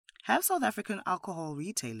Have South African alcohol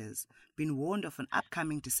retailers been warned of an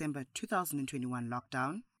upcoming December 2021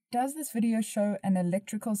 lockdown? Does this video show an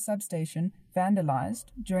electrical substation vandalized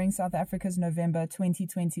during South Africa's November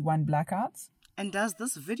 2021 blackouts? And does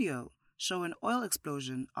this video show an oil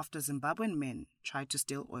explosion after Zimbabwean men tried to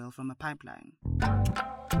steal oil from a pipeline?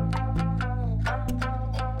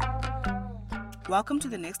 Welcome to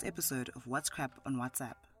the next episode of What's Crap on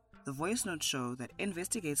WhatsApp, the voice note show that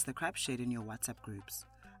investigates the crap shit in your WhatsApp groups.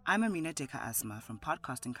 I'm Amina Deka Asma from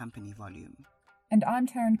podcasting company Volume. And I'm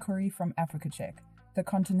Taryn Curry from Africa Check, the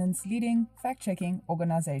continent's leading fact-checking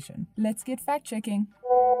organization. Let's get fact-checking.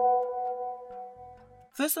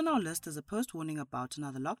 First on our list is a post warning about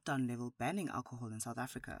another lockdown level banning alcohol in South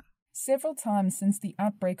Africa. Several times since the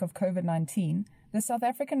outbreak of COVID-19, the South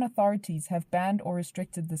African authorities have banned or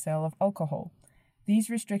restricted the sale of alcohol. These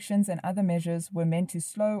restrictions and other measures were meant to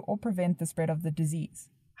slow or prevent the spread of the disease.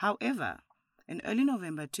 However, in early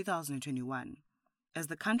November 2021, as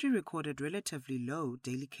the country recorded relatively low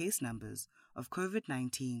daily case numbers of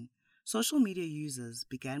COVID-19, social media users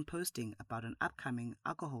began posting about an upcoming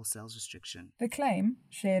alcohol sales restriction. The claim,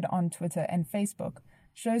 shared on Twitter and Facebook,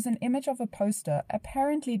 shows an image of a poster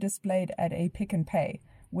apparently displayed at a Pick n Pay,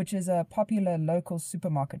 which is a popular local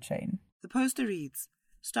supermarket chain. The poster reads,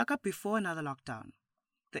 "Stock up before another lockdown."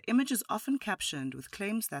 The image is often captioned with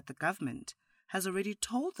claims that the government has already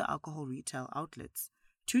told the alcohol retail outlets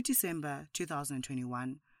 2 December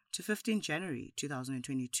 2021 to 15 January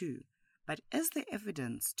 2022. But is there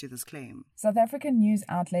evidence to this claim? South African news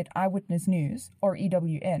outlet Eyewitness News, or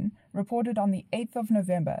EWN, reported on the 8th of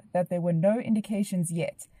November that there were no indications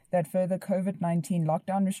yet that further COVID-19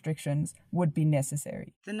 lockdown restrictions would be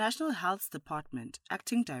necessary. The National Health Department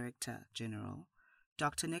Acting Director General,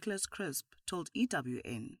 Dr. Nicholas Crisp, told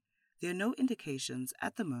EWN there are no indications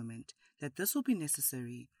at the moment that this will be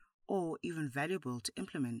necessary or even valuable to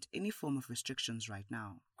implement any form of restrictions right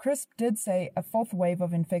now. Crisp did say a fourth wave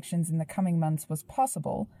of infections in the coming months was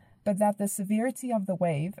possible, but that the severity of the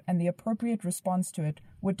wave and the appropriate response to it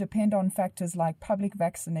would depend on factors like public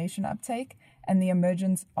vaccination uptake and the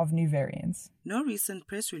emergence of new variants. No recent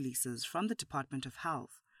press releases from the Department of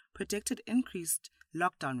Health predicted increased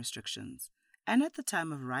lockdown restrictions, and at the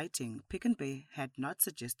time of writing, Pick n Pay had not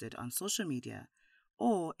suggested on social media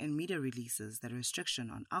or in media releases that a restriction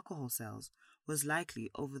on alcohol sales was likely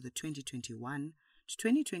over the 2021 to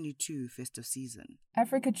 2022 festive season.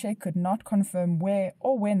 Africa Check could not confirm where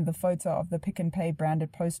or when the photo of the Pick n Pay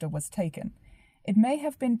branded poster was taken. It may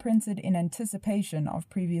have been printed in anticipation of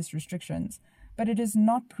previous restrictions, but it is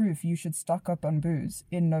not proof you should stock up on booze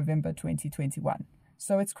in November 2021.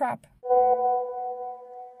 So it's crap.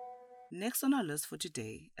 Next on our list for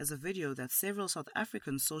today is a video that several South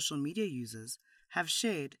African social media users have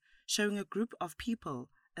shared showing a group of people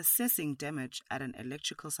assessing damage at an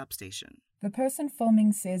electrical substation. The person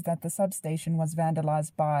filming says that the substation was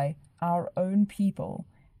vandalized by our own people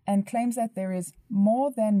and claims that there is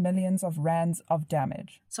more than millions of rands of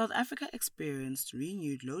damage. South Africa experienced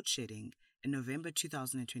renewed load shedding in November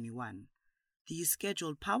 2021. These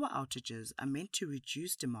scheduled power outages are meant to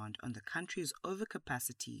reduce demand on the country's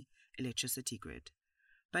overcapacity electricity grid.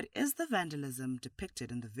 But is the vandalism depicted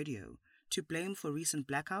in the video to blame for recent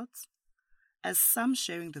blackouts? As some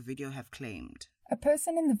sharing the video have claimed. A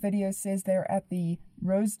person in the video says they're at the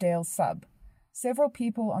Rosedale sub. Several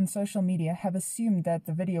people on social media have assumed that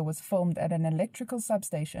the video was filmed at an electrical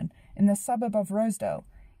substation in the suburb of Rosedale,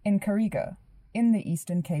 in Kariga, in the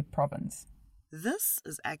Eastern Cape province. This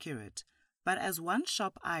is accurate, but as one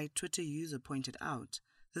sharp-eyed Twitter user pointed out,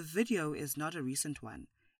 the video is not a recent one.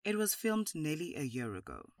 It was filmed nearly a year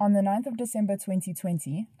ago. On the 9th of December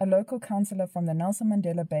 2020, a local councillor from the Nelson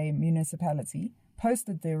Mandela Bay municipality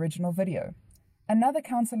posted the original video. Another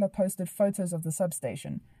councillor posted photos of the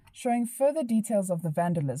substation, showing further details of the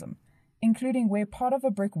vandalism, including where part of a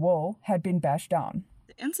brick wall had been bashed down.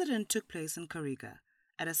 The incident took place in Kariga,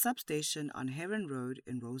 at a substation on Heron Road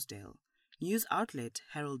in Rosedale. News outlet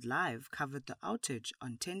Herald Live covered the outage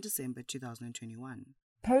on 10 December 2021.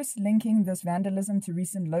 Posts linking this vandalism to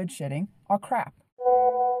recent load shedding are crap.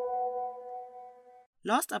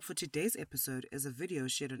 Last up for today's episode is a video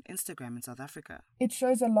shared on Instagram in South Africa. It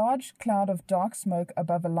shows a large cloud of dark smoke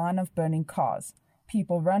above a line of burning cars.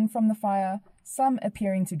 People run from the fire, some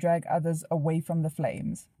appearing to drag others away from the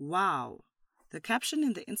flames. Wow! The caption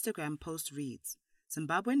in the Instagram post reads,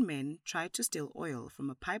 "Zimbabwean men tried to steal oil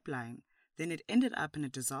from a pipeline, then it ended up in a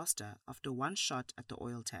disaster after one shot at the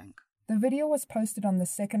oil tank." The video was posted on the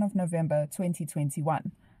 2nd of November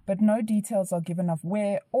 2021, but no details are given of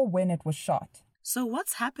where or when it was shot. So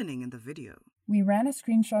what's happening in the video? We ran a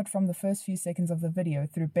screenshot from the first few seconds of the video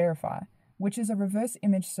through Verify, which is a reverse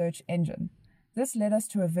image search engine. This led us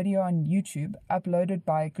to a video on YouTube uploaded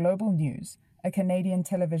by Global News, a Canadian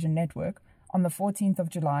television network, on the 14th of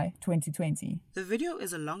July, 2020. The video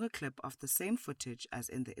is a longer clip of the same footage as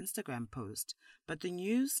in the Instagram post, but the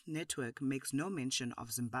news network makes no mention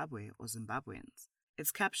of Zimbabwe or Zimbabweans.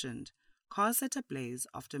 It's captioned, "Cars set ablaze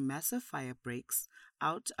after massive fire breaks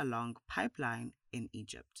out along pipeline in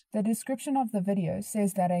Egypt." The description of the video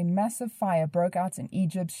says that a massive fire broke out in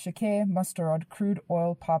Egypt's Sheker Mustarod crude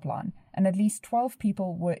oil pipeline, and at least 12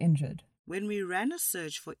 people were injured. When we ran a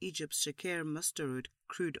search for Egypt's Sheker Mustarod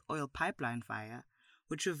crude oil pipeline fire,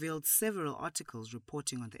 which revealed several articles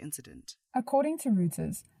reporting on the incident. According to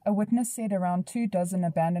Reuters, a witness said around 24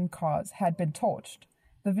 abandoned cars had been torched.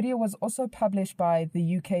 The video was also published by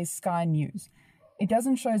the UK's Sky News. It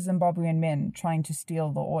doesn't show Zimbabwean men trying to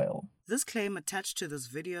steal the oil. This claim attached to this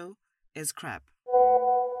video is crap.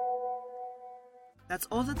 That's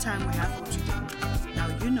all the time we have for today. Now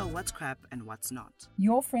you know what's crap and what's not.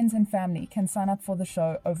 Your friends and family can sign up for the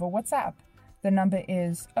show over WhatsApp. The number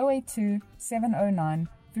is 082 709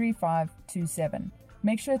 3527.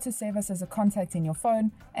 Make sure to save us as a contact in your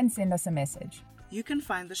phone and send us a message. You can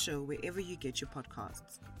find the show wherever you get your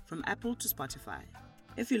podcasts, from Apple to Spotify.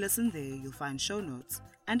 If you listen there, you'll find show notes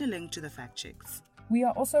and a link to the fact checks. We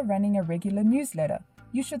are also running a regular newsletter.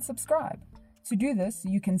 You should subscribe. To do this,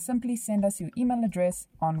 you can simply send us your email address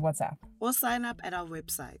on WhatsApp. Or sign up at our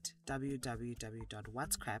website,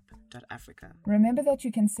 www.whatscrap.africa. Remember that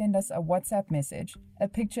you can send us a WhatsApp message, a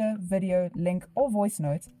picture, video, link, or voice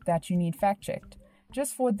note that you need fact-checked.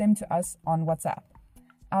 Just forward them to us on WhatsApp.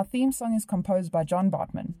 Our theme song is composed by John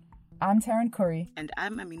Bartman. I'm Taryn Curry. And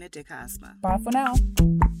I'm Amina Deka Asma. Bye for now.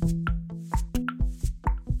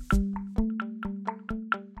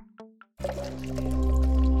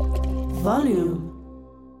 Volume.